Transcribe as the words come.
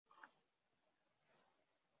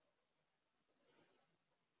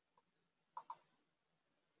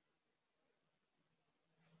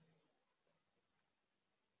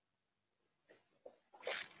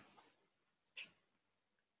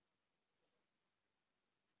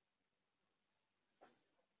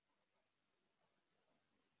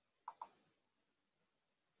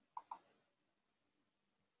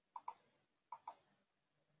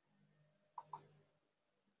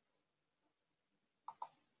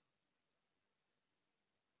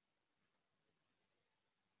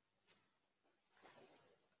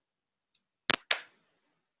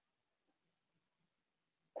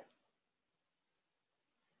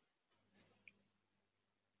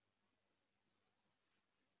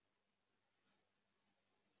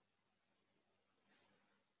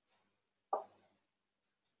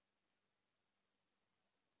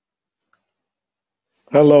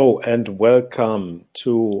Hello and welcome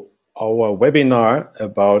to our webinar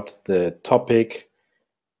about the topic,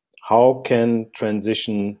 how can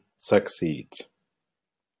transition succeed?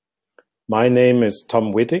 My name is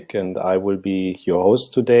Tom Wittig and I will be your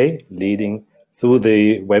host today, leading through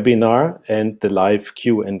the webinar and the live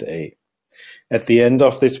Q&A. At the end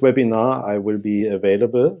of this webinar, I will be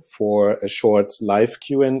available for a short live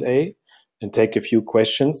Q&A and take a few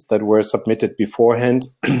questions that were submitted beforehand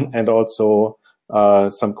and also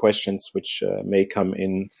some questions which may come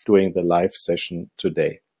in during the live session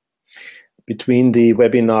today. Between the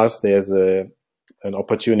webinars, there's an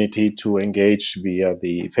opportunity to engage via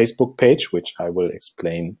the Facebook page, which I will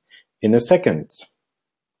explain in a second.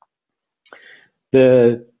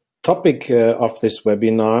 The topic of this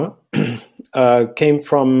webinar came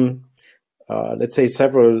from, let's say,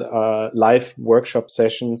 several live workshop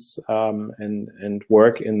sessions and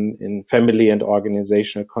work in family and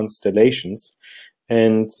organizational constellations.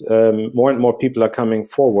 And more people are coming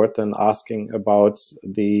forward and asking about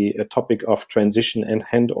the topic of transition and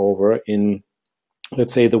handover in,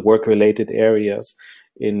 let's say, the work-related areas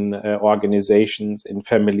in organizations, in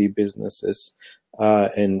family businesses,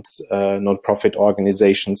 and non-profit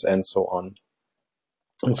organizations, and so on.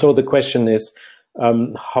 And so the question is,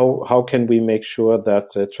 how can we make sure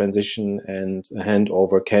that transition and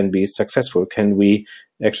handover can be successful? Can we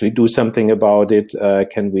actually do something about it?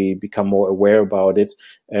 Can we become more aware about it?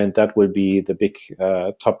 And that will be the big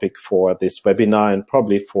topic for this webinar and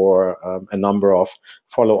probably for a number of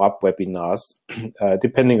follow-up webinars,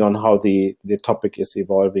 depending on how the topic is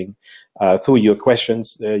evolving through your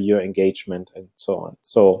questions, your engagement, and so on.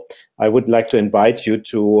 So I would like to invite you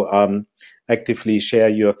to actively share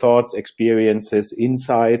your thoughts, experiences,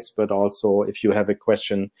 insights, but also if you have a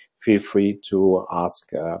question, feel free to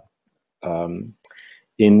ask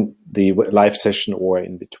in the live session or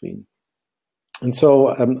in between. And so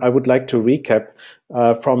I would like to recap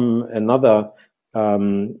from another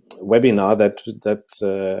webinar that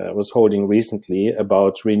I was holding recently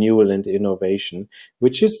about renewal and innovation,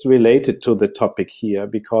 which is related to the topic here,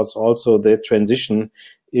 because also the transition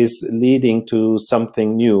is leading to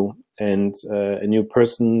something new, and a new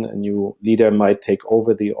person, a new leader might take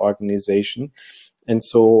over the organization. And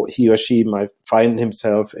so he or she might find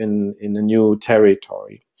himself in a new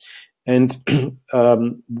territory. And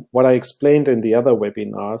what I explained in the other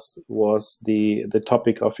webinars was the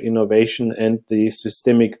topic of innovation and the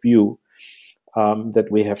systemic view that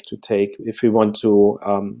we have to take if we want to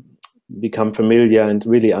become familiar and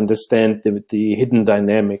really understand the hidden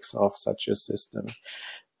dynamics of such a system.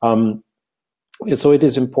 So it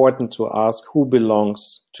is important to ask who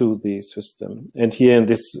belongs to the system. And here in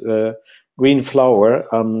this green flower,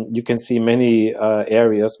 you can see many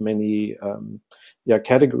areas, many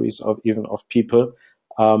categories of people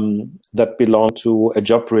that belong to a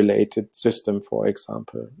job-related system, for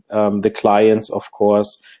example. The clients, of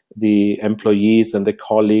course, the employees and the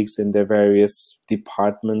colleagues in their various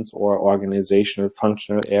departments or organizational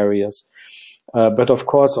functional areas. But of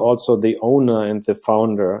course also the owner and the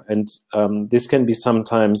founder, and this can be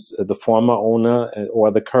sometimes the former owner or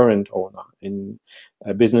the current owner. In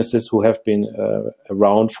businesses who have been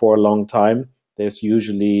around for a long time, there's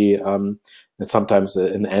usually sometimes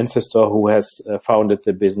an ancestor who has founded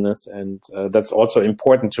the business, and that's also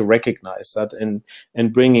important to recognize that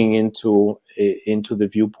and bringing into the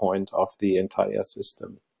viewpoint of the entire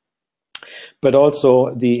system. But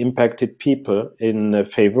also the impacted people in a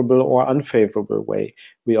favorable or unfavorable way.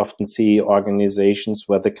 We often see organizations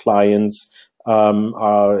where the clients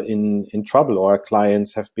are in trouble, or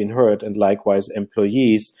clients have been hurt, and likewise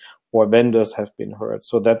employees or vendors have been hurt.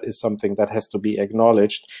 So that is something that has to be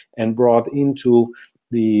acknowledged and brought into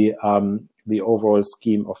the overall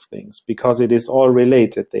scheme of things, because it is all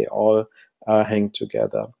related. They all hang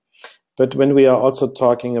together. But when we are also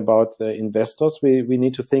talking about investors, we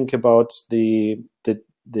need to think about the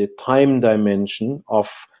time dimension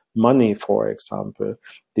of money, for example.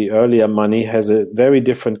 The earlier money has a very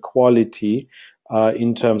different quality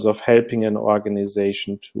in terms of helping an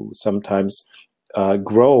organization to sometimes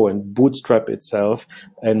grow and bootstrap itself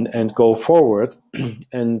and go forward.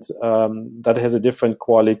 And that has a different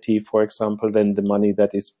quality, for example, than the money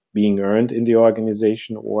that is being earned in the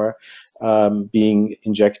organization or being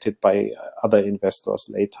injected by other investors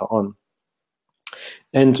later on.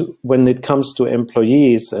 And when it comes to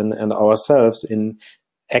employees and ourselves in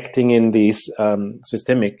acting in these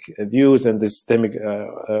systemic views and the systemic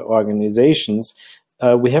organizations,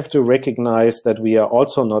 we have to recognize that we are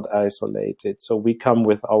also not isolated. So we come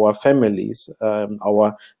with our families,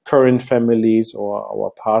 our current families, or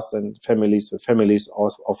our past and families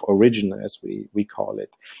of origin, as we call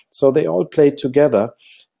it. So they all play together.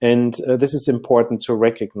 And this is important to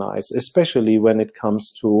recognize, especially when it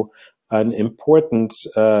comes to an important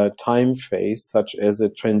time phase, such as a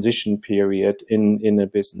transition period in a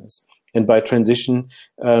business. And by transition,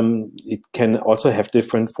 it can also have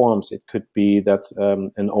different forms. It could be that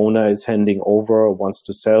an owner is handing over or wants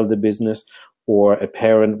to sell the business, or a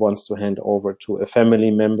parent wants to hand over to a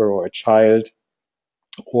family member or a child.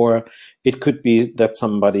 Or it could be that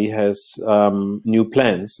somebody has new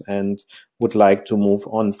plans and would like to move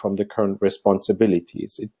on from the current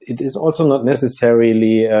responsibilities. It is also not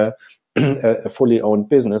necessarily a fully owned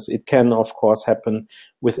business. It can, of course, happen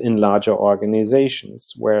within larger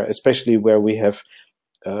organizations, where, especially where we have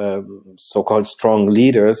so-called strong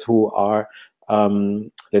leaders who are,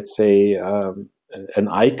 let's say, an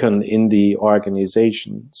icon in the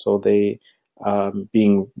organization. So they,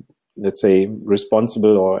 being, let's say,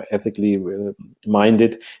 responsible or ethically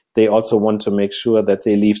minded, they also want to make sure that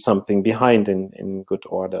they leave something behind in good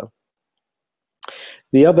order.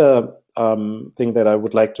 The other thing that I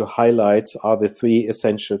would like to highlight are the three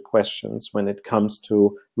essential questions when it comes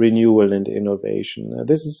to renewal and innovation.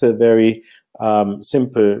 This is a very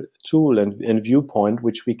simple tool and viewpoint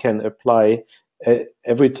which we can apply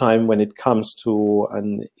every time when it comes to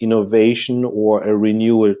an innovation or a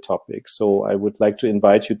renewal topic. So I would like to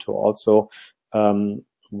invite you to also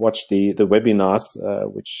watch the webinars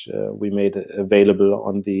which we made available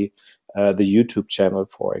on the YouTube channel,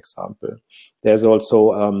 for example. There's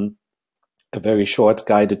also a very short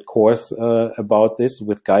guided course about this,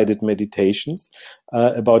 with guided meditations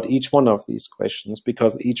about each one of these questions,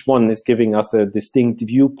 because each one is giving us a distinct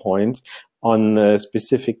viewpoint on a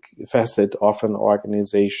specific facet of an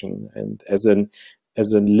organization, and as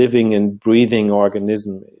a living and breathing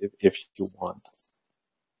organism, if you want.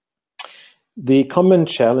 The common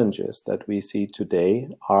challenges that we see today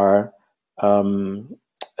are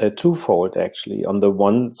twofold, actually. On the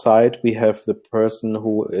one side, we have the person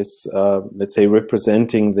who is, let's say,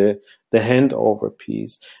 representing the handover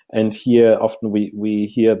piece. And here often we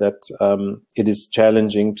hear that it is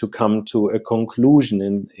challenging to come to a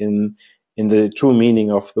conclusion in the true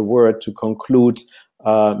meaning of the word, to conclude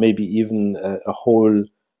maybe even a whole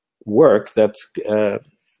work that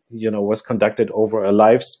was conducted over a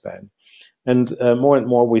lifespan. And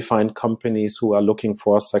more we find companies who are looking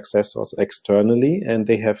for successors externally, and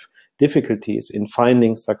they have difficulties in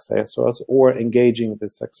finding successors or engaging the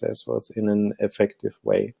successors in an effective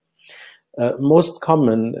way. Most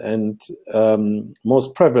common and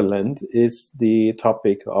most prevalent is the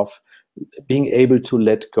topic of being able to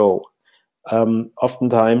let go.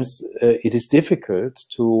 Oftentimes it is difficult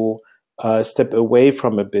to step away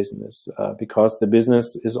from a business because the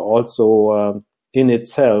business is also in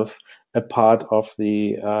itself a part of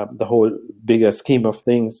the whole bigger scheme of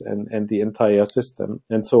things and the entire system.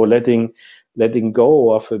 And so letting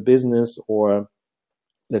go of a business, or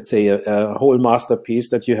let's say a whole masterpiece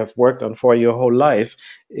that you have worked on for your whole life,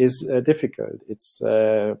 is difficult. It's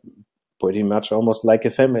pretty much almost like a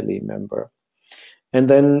family member. And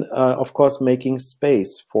then, of course, making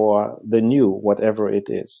space for the new, whatever it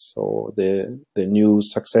is. So the new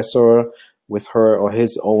successor with her or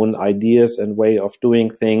his own ideas and way of doing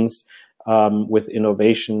things, with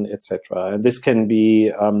innovation, etc. And this can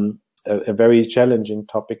be a very challenging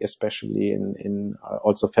topic, especially in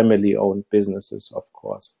also family-owned businesses, of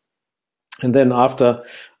course. And then after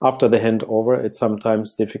the handover, it's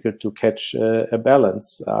sometimes difficult to catch a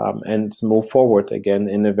balance and move forward again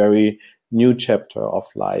in a very new chapter of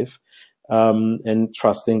life, and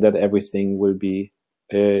trusting that everything will be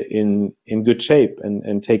in good shape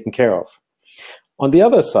and taken care of. On the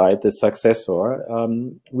other side, the successor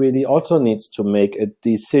really also needs to make a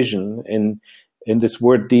decision. In this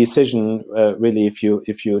word decision, really, if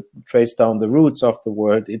you trace down the roots of the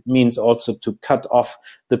word, it means also to cut off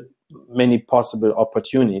the many possible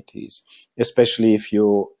opportunities, especially if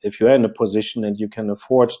you're in a position and you can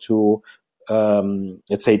afford to,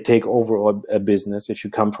 let's say, take over a business. If you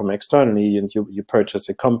come from externally and you purchase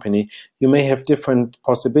a company, you may have different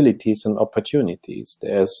possibilities and opportunities.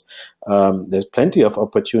 There's plenty of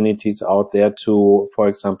opportunities out there to, for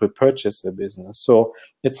example, purchase a business. So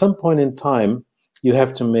at some point in time, you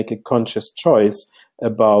have to make a conscious choice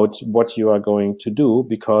about what you are going to do,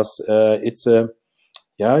 because it's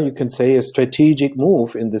you can say a strategic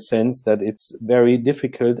move, in the sense that it's very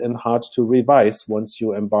difficult and hard to revise once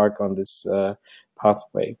you embark on this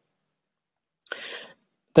pathway.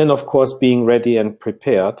 then, of course, being ready and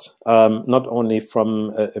prepared, not only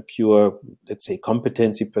from a pure, let's say,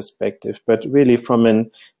 competency perspective, but really from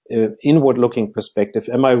an inward-looking perspective.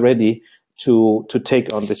 Am I ready to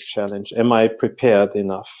take on this challenge? Am I prepared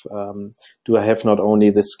enough? Do I have not only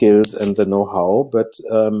the skills and the know-how, but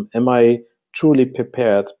am I truly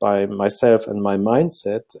prepared by myself and my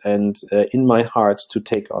mindset and in my heart to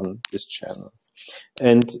take on this channel?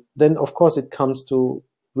 And then, of course, it comes to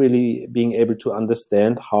really being able to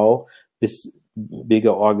understand how this bigger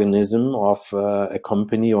organism of a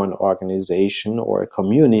company or an organization or a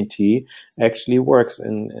community actually works,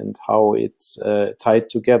 and how it's tied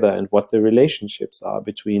together, and what the relationships are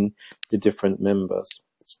between the different members.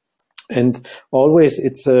 And always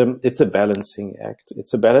it's a balancing act.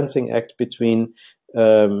 It's a balancing act between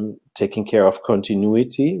taking care of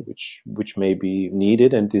continuity, which may be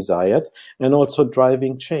needed and desired, and also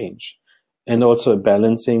driving change. And also a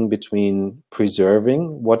balancing between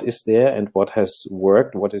preserving what is there and what has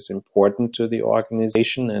worked, what is important to the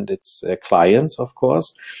organization and its clients, of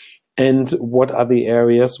course, and what are the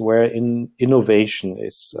areas where innovation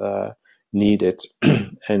is needed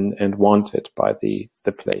and wanted by the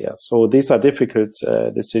players. So these are difficult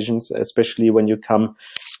decisions, especially when you come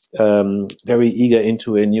very eager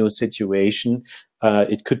into a new situation.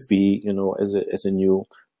 It could be, as a new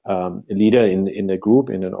leader in a group,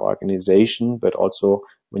 in an organization, but also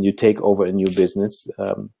when you take over a new business,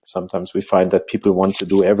 sometimes we find that people want to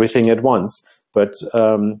do everything at once. But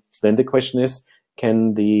then the question is,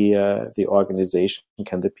 can the organization,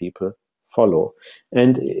 can the people follow?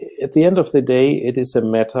 And at the end of the day, it is a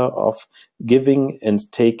matter of giving and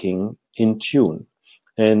taking in tune.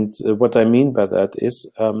 And what I mean by that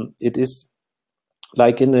is, it is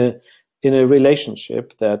like in a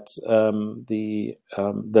relationship that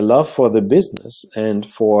the love for the business and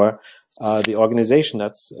for the organization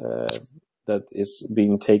that is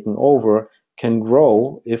being taken over can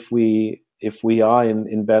grow if we are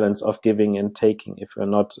in balance of giving and taking, if we're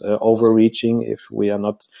not overreaching, if we are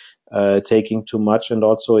not taking too much, and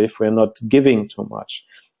also if we're not giving too much.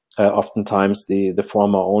 Oftentimes the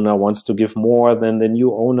former owner wants to give more than the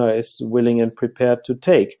new owner is willing and prepared to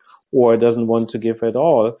take, or doesn't want to give at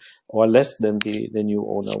all, or less than the new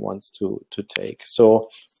owner wants to take. So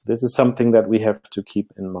this is something that we have to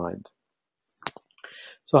keep in mind.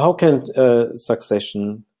 So how can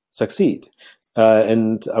succession succeed?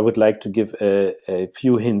 And I would like to give a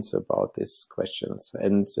few hints about these questions.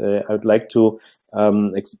 And I would like to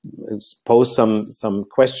pose some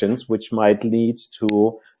questions which might lead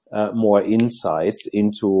to more insights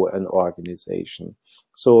into an organization.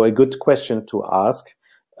 So a good question to ask,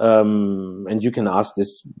 and you can ask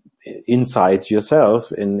this inside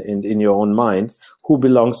yourself in your own mind, who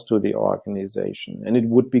belongs to the organization? And it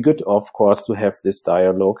would be good, of course, to have this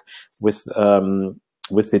dialogue with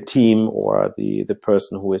the team or the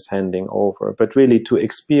person who is handing over, but really to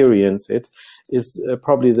experience it is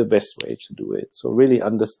probably the best way to do it. So really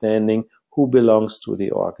understanding who belongs to the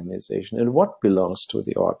organization and what belongs to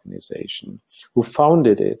the organization, who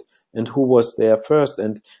founded it and who was there first,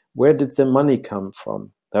 and where did the money come from?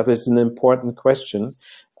 That is an important question,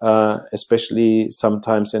 especially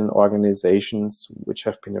sometimes in organizations which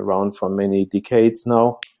have been around for many decades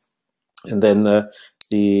now. And then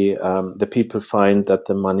the people find that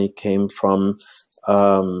the money came from,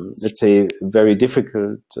 let's say, very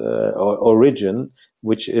difficult origin,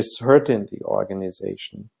 which is hurting the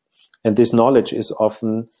organization. And this knowledge is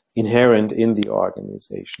often inherent in the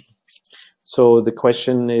organization. So the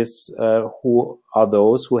question is, who are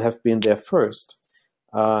those who have been there first?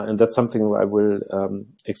 And that's something I will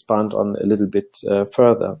expand on a little bit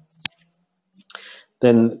further.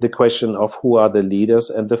 Then the question of who are the leaders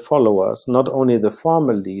and the followers, not only the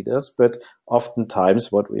formal leaders, but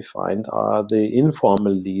oftentimes what we find are the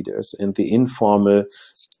informal leaders and the informal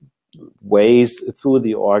ways through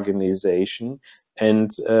the organization. And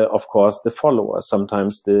of course, the followers.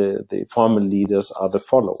 Sometimes the formal leaders are the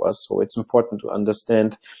followers. So it's important to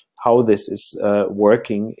understand how this is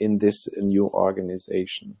working in this new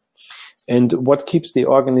organization. And what keeps the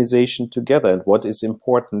organization together and what is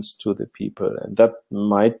important to the people. And that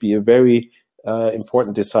might be a very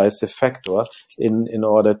important decisive factor in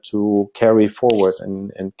order to carry forward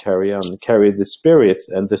and carry the spirit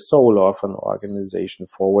and the soul of an organization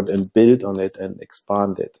forward and build on it and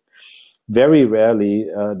expand it. Very rarely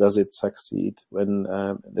does it succeed when,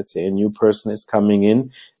 let's say, a new person is coming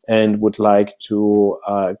in and would like to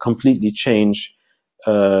completely change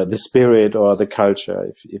the spirit or the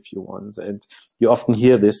culture, if you want. And you often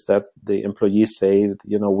hear this, that the employees say,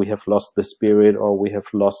 we have lost the spirit, or we have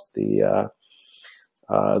lost the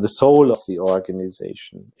the soul of the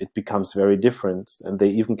organization, it becomes very different. And they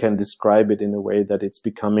even can describe it in a way that it's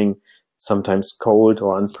becoming sometimes cold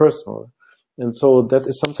or unpersonal. And so that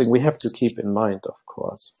is something we have to keep in mind, of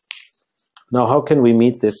course. Now, how can we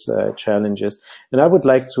meet these challenges? And I would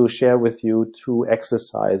like to share with you 2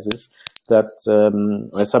 exercises that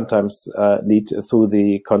I sometimes lead through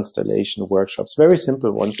the constellation workshops. Very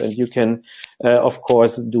simple ones. And you can, of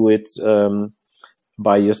course, do it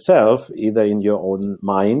by yourself, either in your own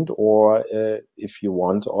mind or if you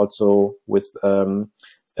want, also with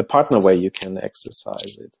a partner where you can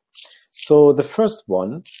exercise it. So the first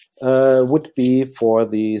one would be for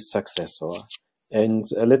the successor. And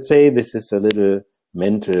let's say this is a little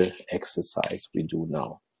mental exercise we do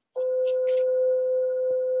now.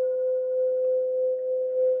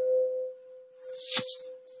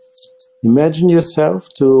 Imagine yourself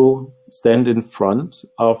to stand in front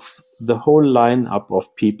of the whole lineup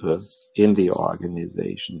of people in the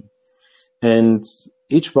organization. And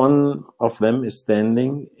each one of them is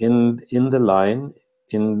standing in the line,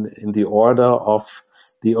 in the order of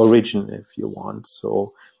the origin, if you want.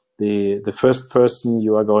 So the first person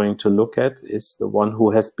you are going to look at is the one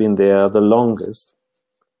who has been there the longest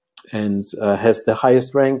and has the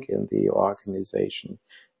highest rank in the organization.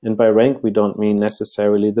 And by rank, we don't mean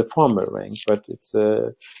necessarily the formal rank, but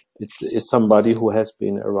it's somebody who has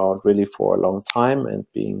been around really for a long time and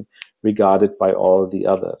being regarded by all the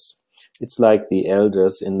others. It's like the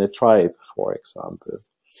elders in the tribe, for example.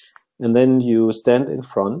 And then you stand in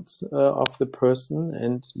front of the person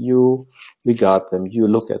and you regard them, you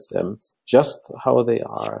look at them just how they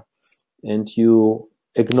are, and you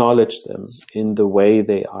acknowledge them in the way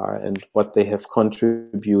they are and what they have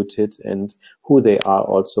contributed and who they are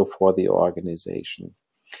also for the organization.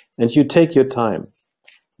 And you take your time.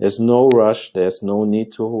 There's no rush. There's no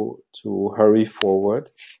need to hurry forward.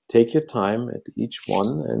 Take your time at each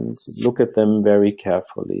one and look at them very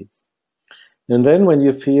carefully. And then when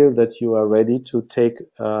you feel that you are ready to take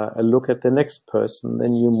a look at the next person,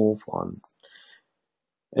 then you move on.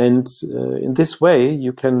 And in this way,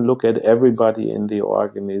 you can look at everybody in the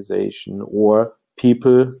organization or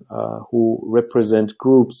people who represent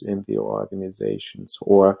groups in the organizations,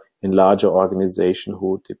 or in larger organizations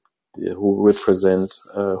who represent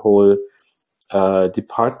a whole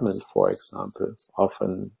department, for example, of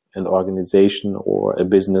an organization or a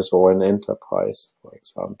business or an enterprise, for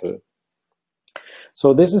example.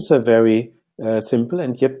 So this is a very simple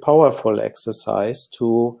and yet powerful exercise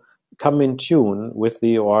to come in tune with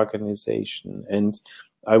the organization. And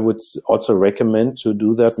I would also recommend to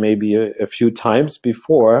do that maybe a few times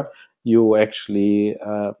before you actually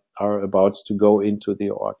are about to go into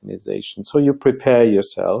the organization. So you prepare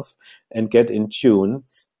yourself and get in tune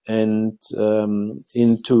and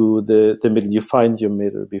into the middle. You find your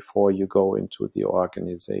middle before you go into the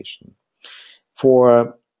organization.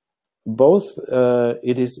 For both,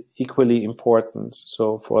 it is equally important.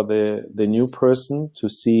 So for the new person to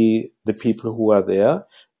see the people who are there,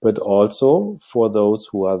 but also for those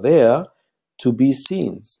who are there to be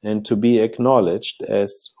seen and to be acknowledged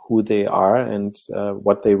as who they are and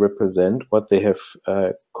what they represent, what they have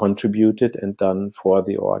contributed and done for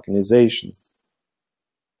the organization.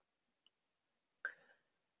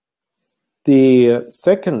 The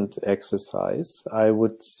second exercise I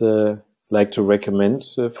would like to recommend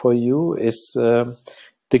for you is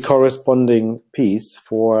the corresponding piece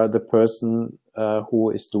for the person who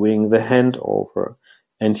is doing the handover.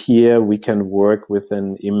 And here we can work with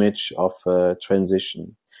an image of a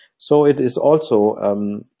transition. So it is also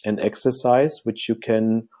an exercise which you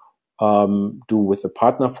can do with a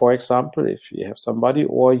partner, for example, if you have somebody,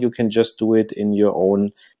 or you can just do it in your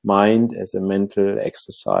own mind as a mental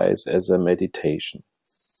exercise, as a meditation.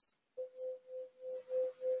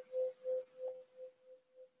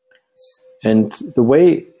 And the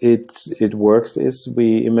way it works is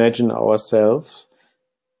we imagine ourselves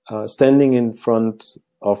standing in front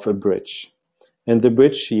of a bridge. And the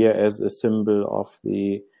bridge here as a symbol of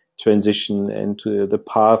the transition and to the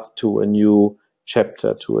path to a new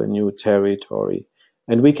chapter, to a new territory.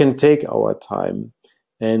 And we can take our time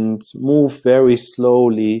and move very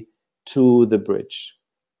slowly to the bridge.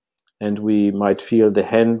 And we might feel the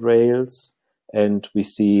handrails, and we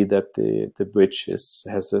see that the bridge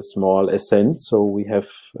has a small ascent. So we have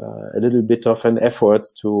a little bit of an effort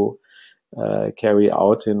to carry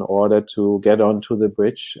out in order to get onto the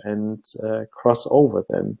bridge and cross over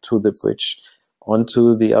then to the bridge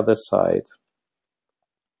onto the other side.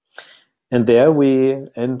 And there we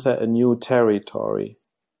enter a new territory.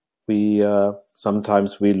 We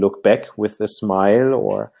sometimes we look back with a smile,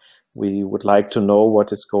 or we would like to know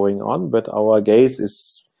what is going on, but our gaze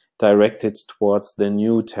is directed towards the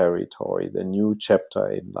new territory, the new chapter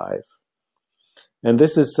in life. And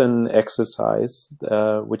this is an exercise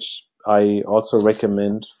which I also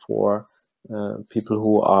recommend for people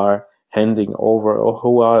who are handing over or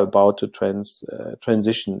who are about to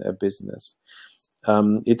transition a business.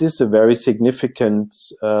 It is a very significant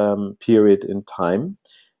period in time,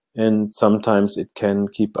 and sometimes it can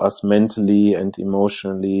keep us mentally and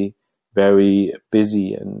emotionally very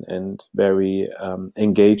busy and very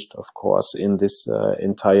engaged, of course, in this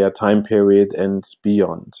entire time period and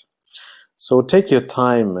beyond. So take your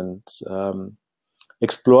time and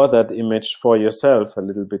explore that image for yourself a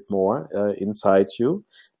little bit more inside you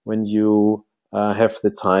when you have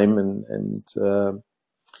the time and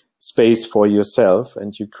space for yourself,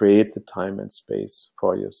 and you create the time and space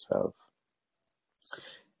for yourself.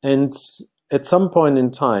 And at some point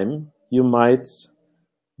in time, you might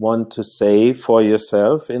want to say for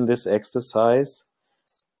yourself in this exercise,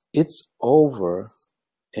 it's over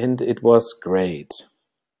and it was great.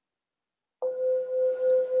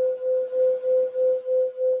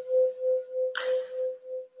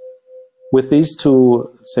 With these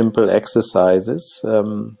two simple exercises,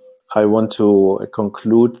 I want to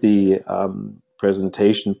conclude the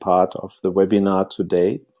presentation part of the webinar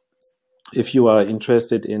today. If you are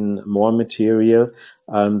interested in more material,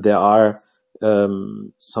 there are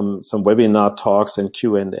some webinar talks and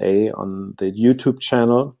Q&A on the YouTube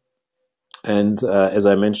channel. And as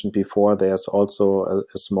I mentioned before, there's also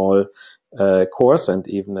a small course and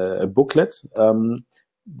even a booklet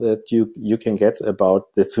that you can get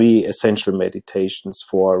about the 3 essential meditations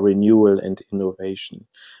for renewal and innovation.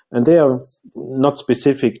 And they are not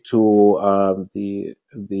specific to the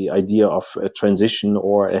idea of a transition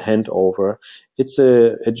or a handover. It's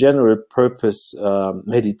a general purpose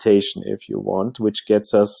meditation, if you want, which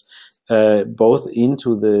gets us both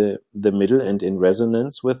into the middle and in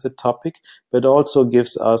resonance with the topic, but also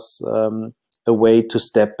gives us a way to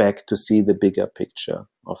step back to see the bigger picture,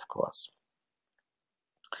 of course.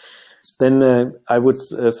 Then I would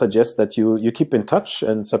suggest that you keep in touch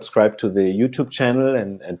and subscribe to the YouTube channel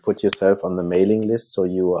and put yourself on the mailing list so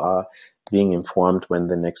you are being informed when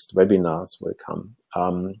the next webinars will come.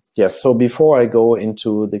 Yes, so before I go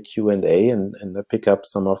into the Q&A and pick up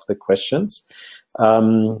some of the questions,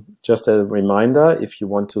 just a reminder, if you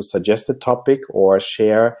want to suggest a topic or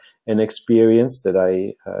share an experience that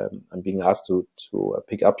I'm being asked to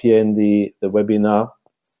pick up here in the webinar,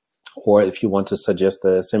 or if you want to suggest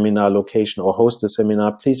a seminar location or host a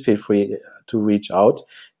seminar, please feel free to reach out.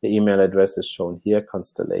 The email address is shown here,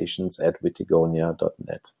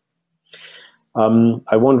 constellations@wittigonia.net.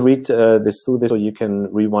 I won't read this through this, so you can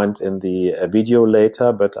rewind in the video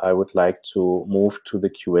later, but I would like to move to the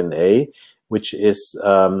Q&A, which is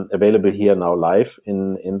available here now live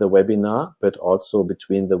in the webinar, but also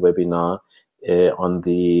between the webinar on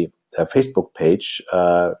the Facebook page,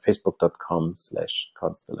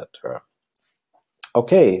 facebook.com/Constellateur.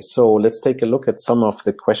 Okay, so let's take a look at some of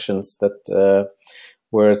the questions that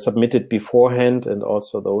were submitted beforehand and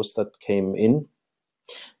also those that came in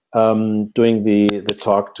during the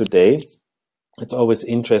talk today. It's always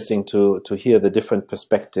interesting to hear the different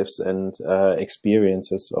perspectives and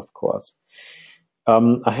experiences, of course.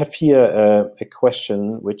 I have here a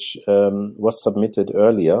question which was submitted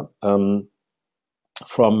earlier.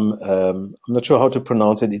 From, I'm not sure how to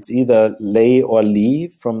pronounce it, it's either Lei or Lee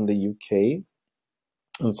from the UK,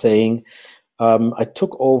 and saying, I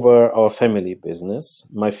took over our family business.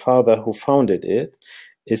 My father, who founded it,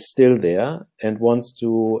 is still there and wants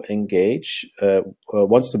to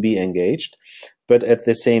be engaged, but at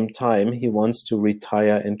the same time, he wants to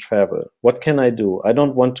retire and travel. What can I do? I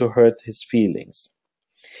don't want to hurt his feelings.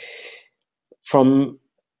 From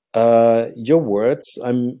your words,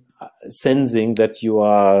 I'm sensing that you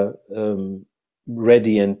are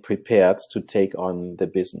ready and prepared to take on the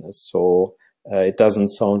business. So it doesn't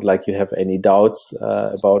sound like you have any doubts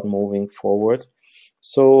about moving forward.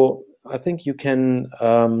 So I think you can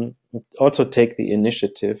also take the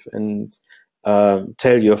initiative and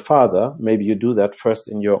tell your father, maybe you do that first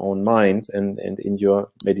in your own mind and in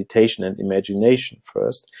your meditation and imagination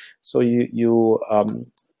first. So you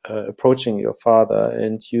approaching your father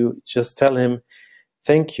and you just tell him,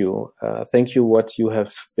 thank you what you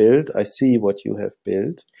have built. I see what you have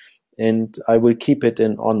built and I will keep it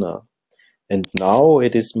in honor. And now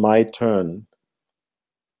it is my turn.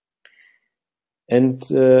 And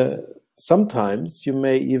sometimes you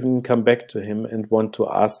may even come back to him and want to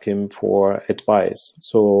ask him for advice.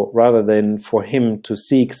 So rather than for him to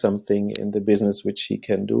seek something in the business which he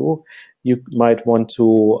can do, you might want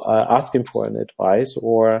to ask him for an advice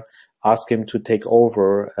or ask him to take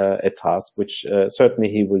over a task, which certainly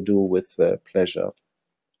he will do with pleasure.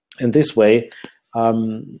 And this way,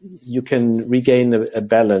 you can regain a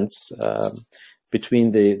balance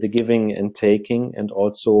between the giving and taking, and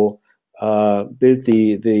also build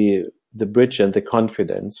the bridge and the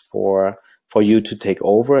confidence for you to take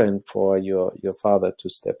over and for your father to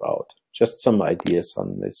step out. Just some ideas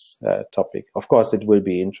on this topic. Of course, it will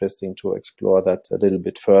be interesting to explore that a little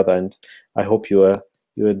bit further, and I hope you are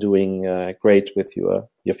doing great with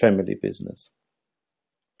your family business.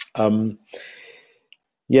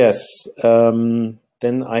 Yes.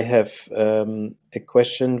 Then I have a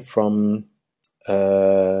question from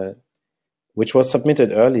which was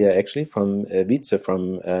submitted earlier, actually, from Wietse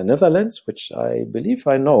from Netherlands, which I believe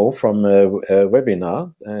I know from a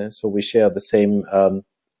webinar. So we share the same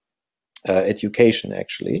education,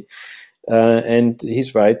 actually. And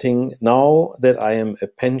he's writing, now that I am a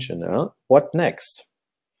pensioner, what next?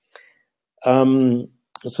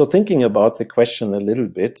 So thinking about the question a little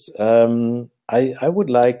bit, I would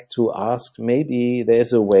like to ask, maybe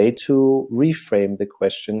there's a way to reframe the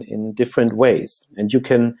question in different ways. And you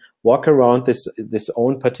can walk around this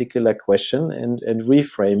own particular question and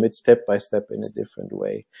reframe it step by step in a different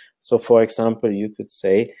way. So for example, you could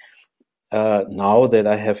say, now that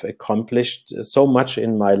I have accomplished so much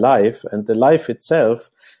in my life, and the life itself,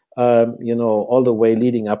 you know, all the way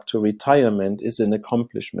leading up to retirement is an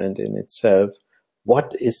accomplishment in itself.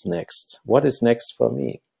 What is next? What is next for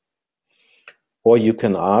me? Or you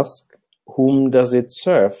can ask, whom does it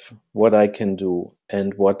serve, what I can do,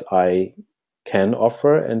 and what I can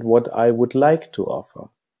offer, and what I would like to offer?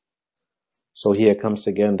 So here comes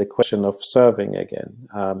again the question of serving again,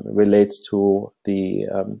 relates to the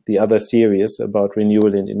other series about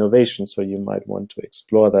renewal and innovation, so you might want to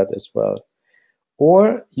explore that as well.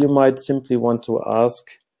 Or you might simply want to ask,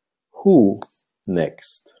 who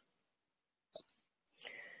next?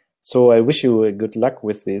 So I wish you good luck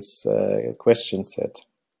with this question set.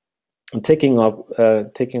 I'm taking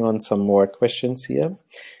on some more questions here.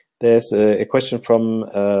 There's a question from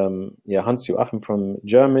Hans-Joachim from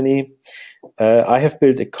Germany. I have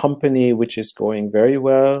built a company which is going very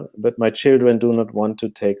well, but my children do not want to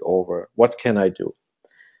take over. What can I do?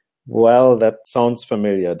 Well, that sounds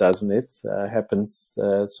familiar, doesn't it? Happens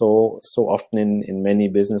so often in many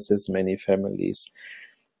businesses, many families.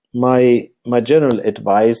 My general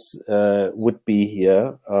advice would be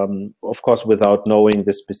here, of course, without knowing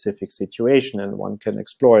the specific situation, and one can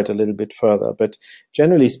explore it a little bit further. But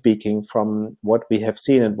generally speaking, from what we have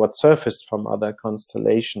seen and what surfaced from other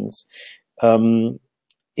constellations,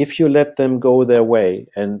 if you let them go their way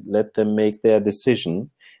and let them make their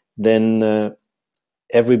decision, then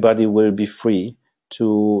everybody will be free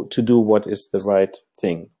to do what is the right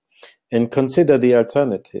thing. And consider the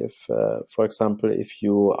alternative. For example, if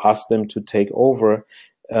you ask them to take over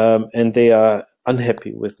and they are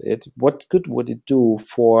unhappy with it, what good would it do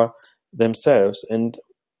for themselves? And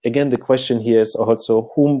again, the question here is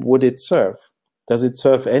also, whom would it serve? Does it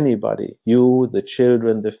serve anybody? You, the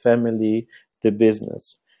children, the family, the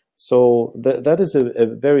business? So that is a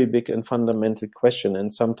very big and fundamental question.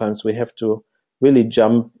 And sometimes we have to really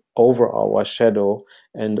jump over our shadow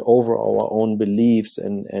and over our own beliefs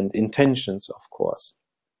and intentions, of course.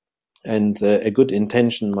 And a good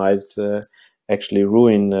intention might actually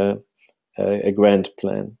ruin a grand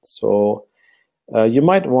plan. So you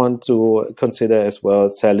might want to consider as well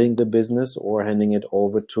selling the business or handing it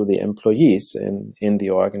over to the employees in the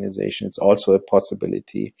organization. It's also a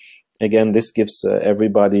possibility. Again, this gives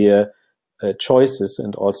everybody choices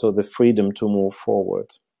and also the freedom to move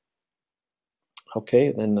forward.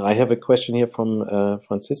 Okay, then I have a question here from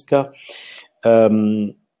Franziska.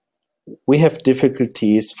 We have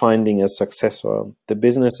difficulties finding a successor. The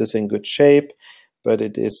business is in good shape, but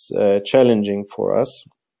it is challenging for us.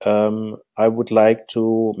 I would like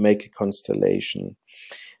to make a constellation.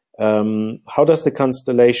 How does the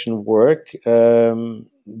constellation work?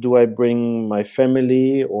 Do I bring my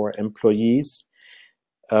family or employees?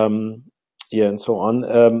 Yeah, and so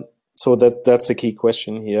on. So that's a key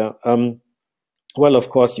question here. Well, of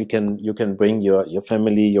course, you can bring your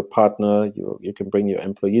family, your partner, you can bring your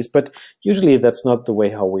employees, but usually that's not the way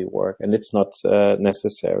how we work, and it's not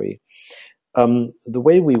necessary. The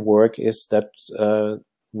way we work is that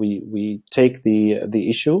we take the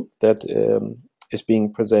issue that is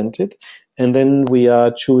being presented, and then we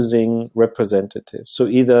are choosing representatives. So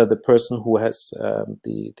either the person who has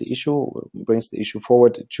the issue brings the issue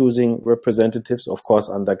forward, choosing representatives, of course,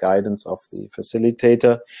 under guidance of the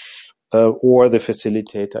facilitator. Or the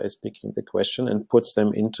facilitator is picking the question and puts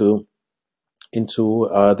them into into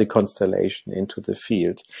the constellation, into the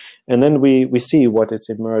field. And then we see what is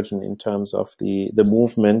emergent in terms of the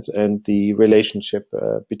movement and the relationship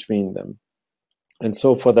between them. And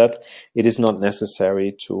so for that, it is not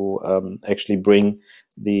necessary to actually bring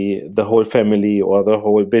the whole family or the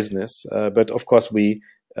whole business. But of course, we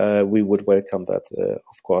would welcome that.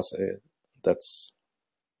 Of course,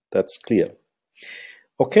 that's clear.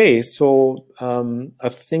 Okay, so I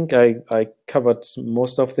think I covered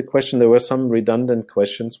most of the question. There were some redundant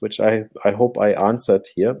questions, which I hope I answered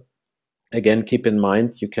here. Again, keep in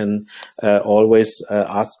mind, you can always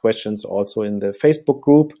ask questions also in the Facebook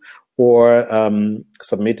group, or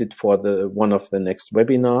submit it for one of the next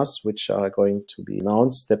webinars, which are going to be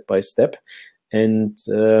announced step by step. And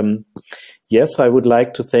yes, I would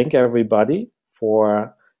like to thank everybody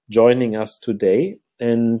for joining us today.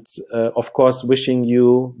 And of course, wishing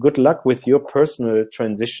you good luck with your personal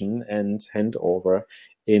transition and handover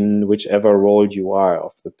in whichever role you are,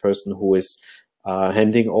 of the person who is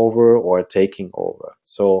handing over or taking over.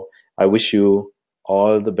 So I wish you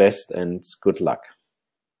all the best and good luck.